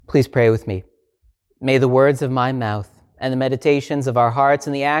Please pray with me. May the words of my mouth and the meditations of our hearts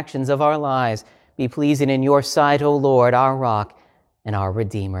and the actions of our lives be pleasing in your sight, O Lord, our rock and our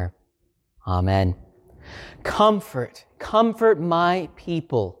Redeemer. Amen. Comfort my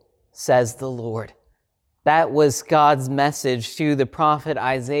people, says the Lord. That was God's message to the prophet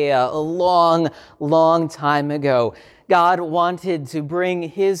Isaiah a long, long time ago. God wanted to bring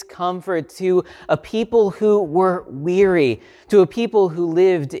his comfort to a people who were weary, to a people who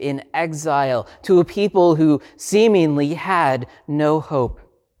lived in exile, to a people who seemingly had no hope.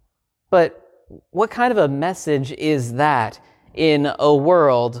 But what kind of a message is that in a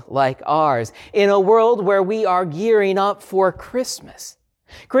world like ours, in a world where we are gearing up for Christmas?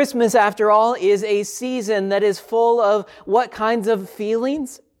 Christmas, after all, is a season that is full of what kinds of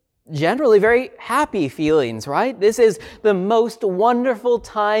feelings? Generally very happy feelings, right? This is the most wonderful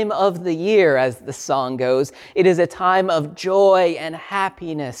time of the year, as the song goes. It is a time of joy and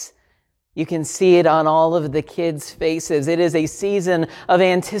happiness. You can see it on all of the kids' faces. It is a season of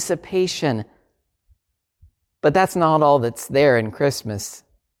anticipation. But that's not all that's there in Christmas,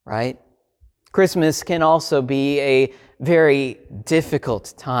 right? Christmas can also be a very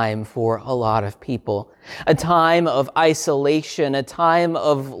difficult time for a lot of people. A time of isolation, a time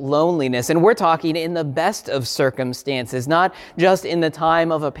of loneliness. And we're talking in the best of circumstances, not just in the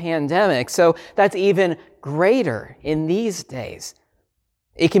time of a pandemic. So that's even greater in these days.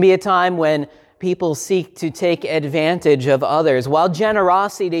 It can be a time when people seek to take advantage of others. While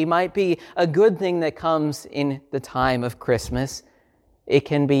generosity might be a good thing that comes in the time of Christmas, it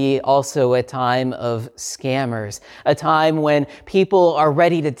can be also a time of scammers, a time when people are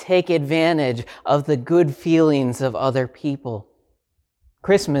ready to take advantage of the good feelings of other people.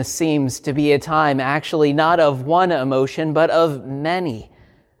 Christmas seems to be a time actually not of one emotion, but of many.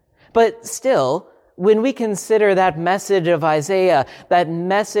 But still, when we consider that message of Isaiah, that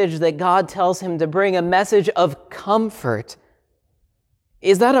message that God tells him to bring, a message of comfort,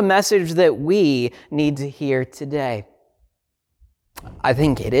 is that a message that we need to hear today? I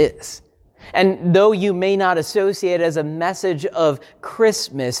think it is. And though you may not associate it as a message of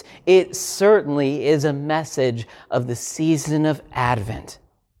Christmas, it certainly is a message of the season of Advent.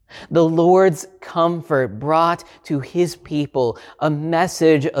 The Lord's comfort brought to his people a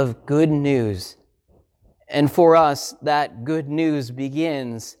message of good news. And for us, that good news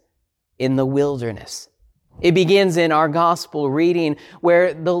begins in the wilderness. It begins in our gospel reading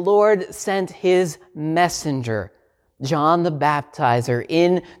where the Lord sent his messenger, John the Baptizer,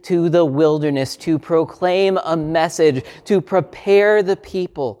 into the wilderness to proclaim a message, to prepare the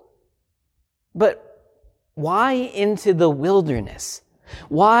people. But why into the wilderness?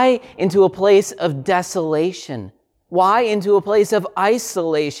 Why into a place of desolation? Why into a place of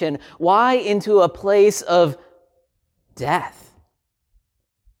isolation? Why into a place of death?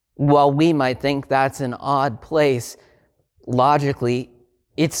 While we might think that's an odd place, logically,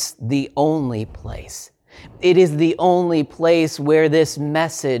 it's the only place. It is the only place where this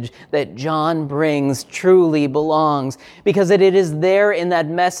message that John brings truly belongs, because it is there in that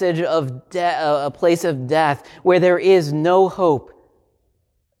message of a place of death where there is no hope,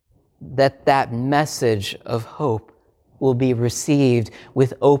 that message of hope will be received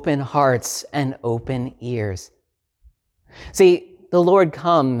with open hearts and open ears. See, the Lord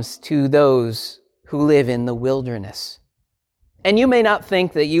comes to those who live in the wilderness. And you may not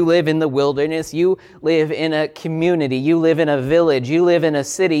think that you live in the wilderness. You live in a community. You live in a village. You live in a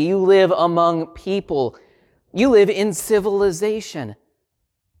city. You live among people. You live in civilization.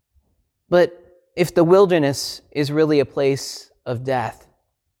 But if the wilderness is really a place of death,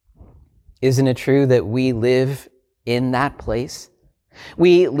 isn't it true that we live in that place?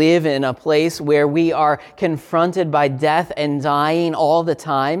 We live in a place where we are confronted by death and dying all the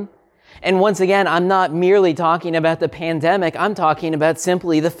time. And once again, I'm not merely talking about the pandemic. I'm talking about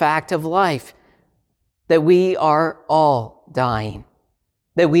simply the fact of life, that we are all dying,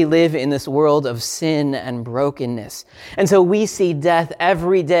 that we live in this world of sin and brokenness. And so we see death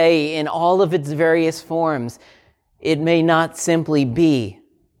every day in all of its various forms. It may not simply be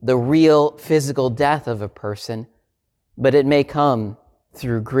the real physical death of a person, but it may come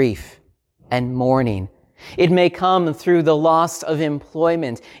through grief and mourning. It may come through the loss of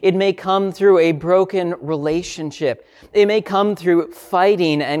employment. It may come through a broken relationship. It may come through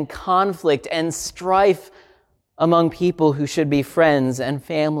fighting and conflict and strife among people who should be friends and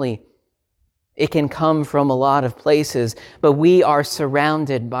family. It can come from a lot of places, but we are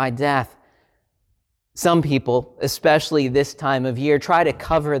surrounded by death. Some people, especially this time of year, try to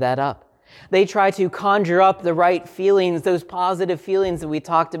cover that up. They try to conjure up the right feelings, those positive feelings that we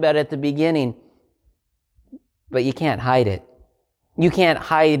talked about at the beginning. But you can't hide it. You can't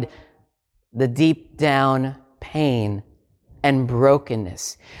hide the deep down pain and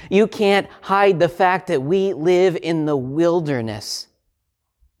brokenness. You can't hide the fact that we live in the wilderness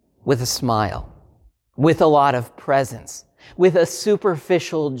with a smile, with a lot of presence, with a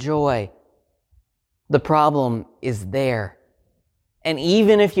superficial joy. The problem is there. And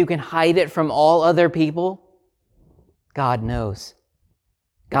even if you can hide it from all other people, God knows.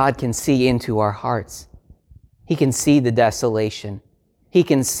 God can see into our hearts. He can see the desolation. He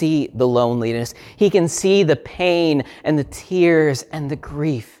can see the loneliness. He can see the pain and the tears and the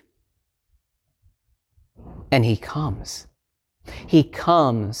grief. And He comes. He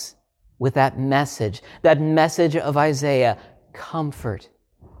comes with that message of Isaiah, comfort.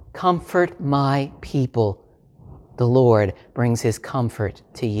 Comfort my people. The Lord brings His comfort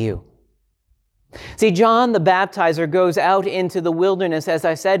to you. See, John the Baptizer goes out into the wilderness, as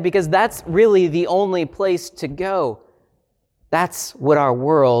I said, because that's really the only place to go. That's what our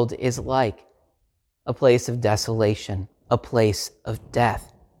world is like. A place of desolation, a place of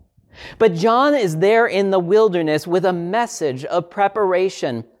death. But John is there in the wilderness with a message of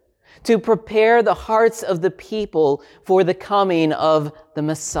preparation to prepare the hearts of the people for the coming of the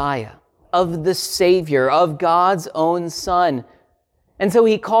Messiah, of the Savior, of God's own Son. And so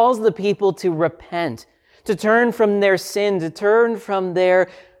he calls the people to repent, to turn from their sin, to turn from their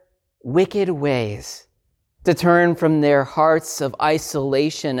wicked ways, to turn from their hearts of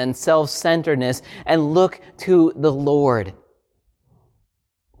isolation and self-centeredness and look to the Lord.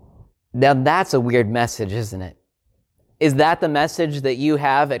 Now that's a weird message, isn't it? Is that the message that you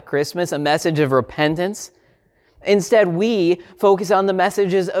have at Christmas, a message of repentance? Instead, we focus on the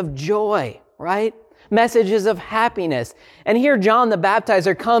messages of joy, right? Messages of happiness. And here John the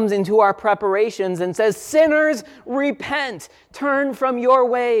Baptizer comes into our preparations and says, sinners, repent, turn from your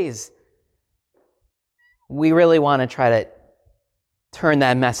ways. We really want to try to turn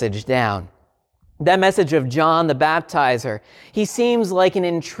that message down. That message of John the Baptizer, he seems like an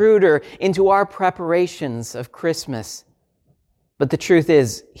intruder into our preparations of Christmas. But the truth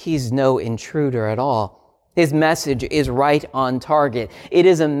is, he's no intruder at all. His message is right on target. It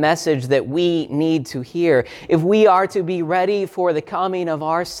is a message that we need to hear. If we are to be ready for the coming of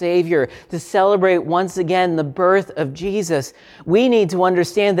our Savior, to celebrate once again the birth of Jesus, we need to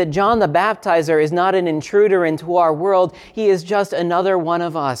understand that John the Baptizer is not an intruder into our world. He is just another one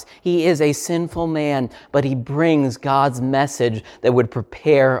of us. He is a sinful man, but he brings God's message that would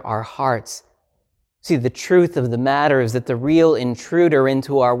prepare our hearts. See, the truth of the matter is that the real intruder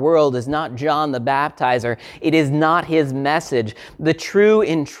into our world is not John the Baptizer. It is not his message. The true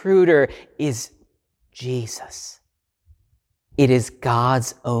intruder is Jesus. It is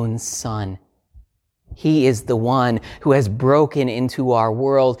God's own Son. He is the one who has broken into our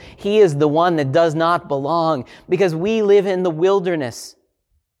world. He is the one that does not belong because we live in the wilderness,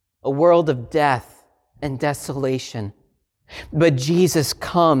 a world of death and desolation. But Jesus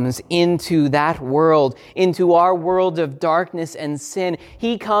comes into that world, into our world of darkness and sin.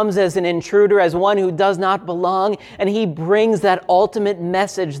 He comes as an intruder, as one who does not belong, and he brings that ultimate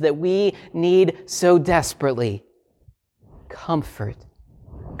message that we need so desperately. Comfort,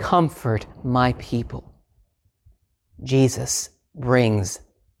 comfort my people. Jesus brings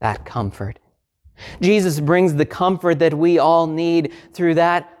that comfort. Jesus brings the comfort that we all need through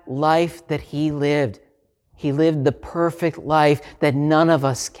that life that he lived. He lived the perfect life that none of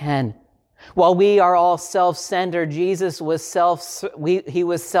us can. While we are all self-centered, Jesus was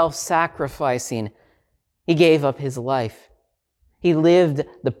self-sacrificing. He gave up his life. He lived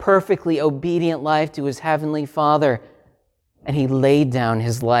the perfectly obedient life to his heavenly Father, and he laid down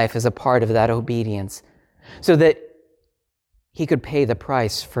his life as a part of that obedience so that he could pay the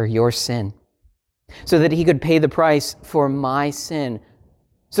price for your sin, so that he could pay the price for my sin,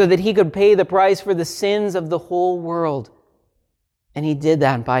 so that he could pay the price for the sins of the whole world. And he did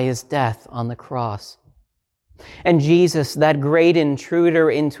that by his death on the cross. And Jesus, that great intruder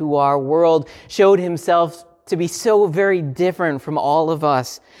into our world, showed himself to be so very different from all of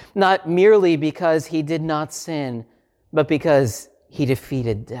us, not merely because he did not sin, but because he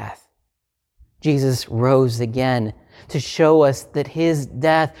defeated death. Jesus rose again to show us that his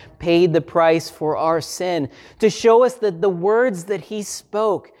death paid the price for our sin, to show us that the words that he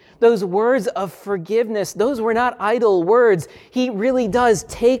spoke, those words of forgiveness, those were not idle words. He really does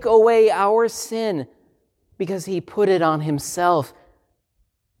take away our sin because he put it on himself.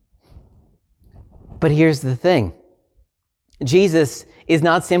 But here's the thing. Jesus is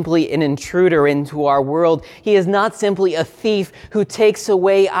not simply an intruder into our world. He is not simply a thief who takes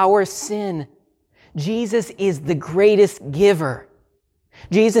away our sin. Jesus is the greatest giver.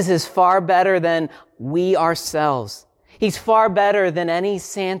 Jesus is far better than we ourselves. He's far better than any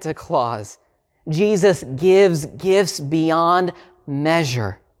Santa Claus. Jesus gives gifts beyond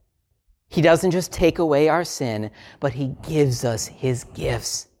measure. He doesn't just take away our sin, but he gives us his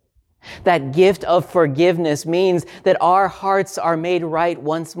gifts. That gift of forgiveness means that our hearts are made right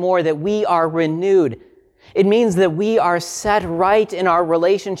once more, that we are renewed. It means that we are set right in our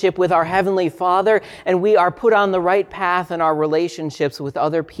relationship with our Heavenly Father, and we are put on the right path in our relationships with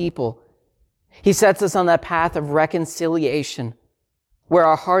other people. He sets us on that path of reconciliation, where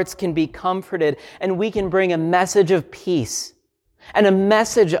our hearts can be comforted and we can bring a message of peace and a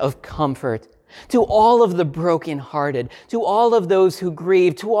message of comfort to all of the brokenhearted, to all of those who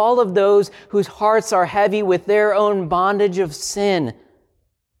grieve, to all of those whose hearts are heavy with their own bondage of sin,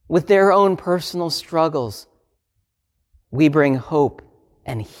 with their own personal struggles. We bring hope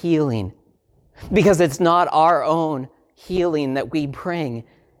and healing because it's not our own healing that we bring.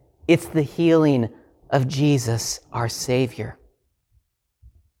 It's the healing of Jesus, our Savior.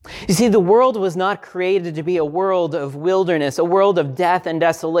 You see, the world was not created to be a world of wilderness, a world of death and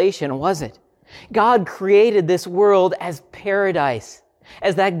desolation, was it? God created this world as paradise,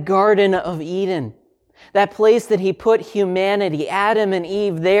 as that Garden of Eden, that place that he put humanity, Adam and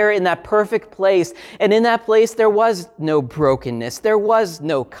Eve, there in that perfect place. And in that place, there was no brokenness. There was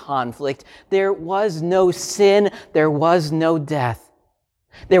no conflict. There was no sin. There was no death.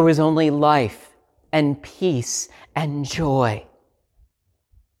 There was only life and peace and joy.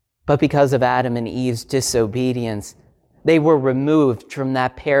 But because of Adam and Eve's disobedience, they were removed from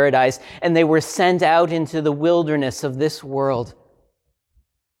that paradise and they were sent out into the wilderness of this world.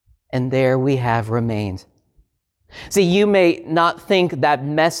 And there we have remained. See, you may not think that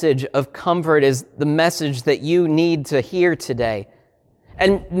message of comfort is the message that you need to hear today.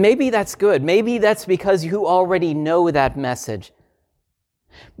 And maybe that's good. Maybe that's because you already know that message.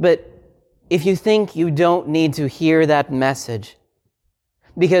 But if you think you don't need to hear that message,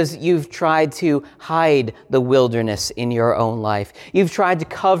 because you've tried to hide the wilderness in your own life, you've tried to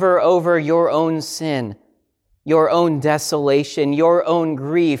cover over your own sin, your own desolation, your own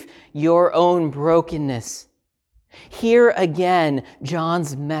grief, your own brokenness. Hear again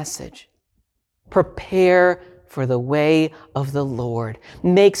John's message. Prepare for the way of the Lord.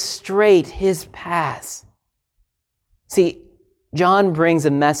 Make straight his paths. See, John brings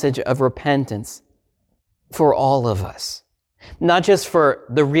a message of repentance for all of us. Not just for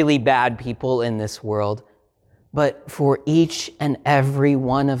the really bad people in this world, but for each and every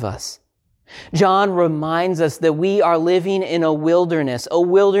one of us. John reminds us that we are living in a wilderness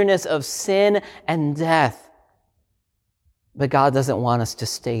of sin and death. But God doesn't want us to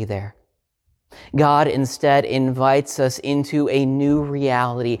stay there. God instead invites us into a new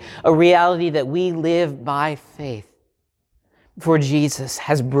reality, a reality that we live by faith. For Jesus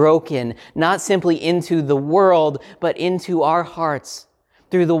has broken not simply into the world, but into our hearts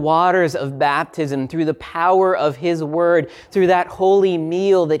through the waters of baptism, through the power of his word, through that holy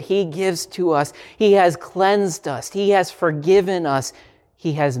meal that he gives to us. He has cleansed us. He has forgiven us.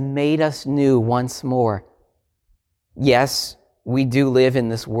 He has made us new once more. Yes, we do live in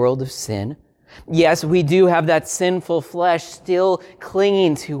this world of sin. Yes, we do have that sinful flesh still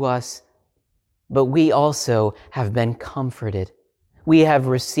clinging to us. But we also have been comforted. We have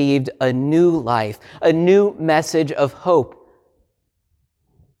received a new life, a new message of hope.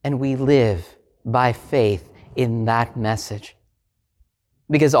 And we live by faith in that message.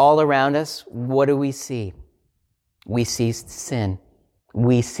 Because all around us, what do we see? We see sin.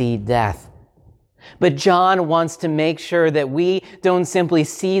 We see death. But John wants to make sure that we don't simply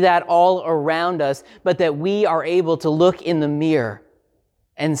see that all around us, but that we are able to look in the mirror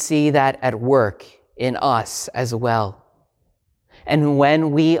and see that at work in us as well. And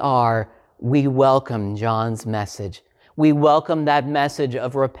when we are, we welcome John's message. We welcome that message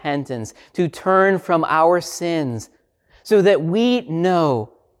of repentance, to turn from our sins, so that we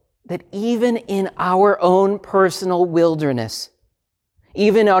know that even in our own personal wilderness,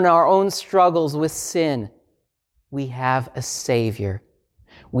 even on our own struggles with sin, we have a Savior.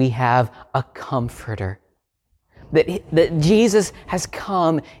 We have a Comforter. That Jesus has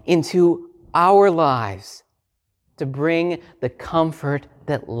come into our lives to bring the comfort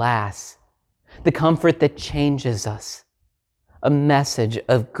that lasts, the comfort that changes us, a message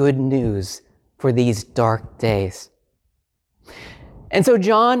of good news for these dark days. And so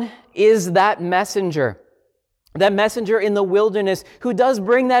John is that messenger in the wilderness who does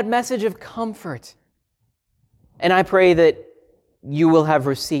bring that message of comfort. And I pray that you will have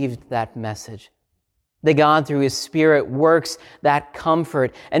received that message, that God, through his Spirit, works that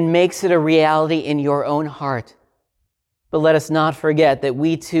comfort and makes it a reality in your own heart. But let us not forget that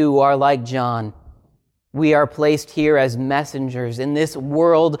we too are like John. We are placed here as messengers in this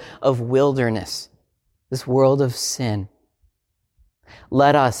world of wilderness, this world of sin.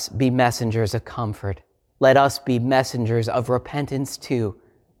 Let us be messengers of comfort. Let us be messengers of repentance too,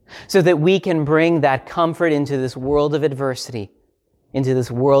 so that we can bring that comfort into this world of adversity, into this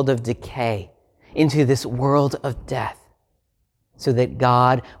world of decay, into this world of death, so that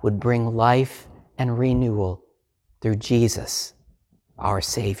God would bring life and renewal through Jesus, our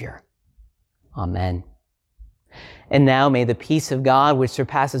Savior. Amen. And now may the peace of God, which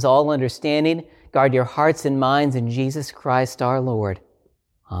surpasses all understanding, guard your hearts and minds in Jesus Christ our Lord.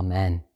 Amen.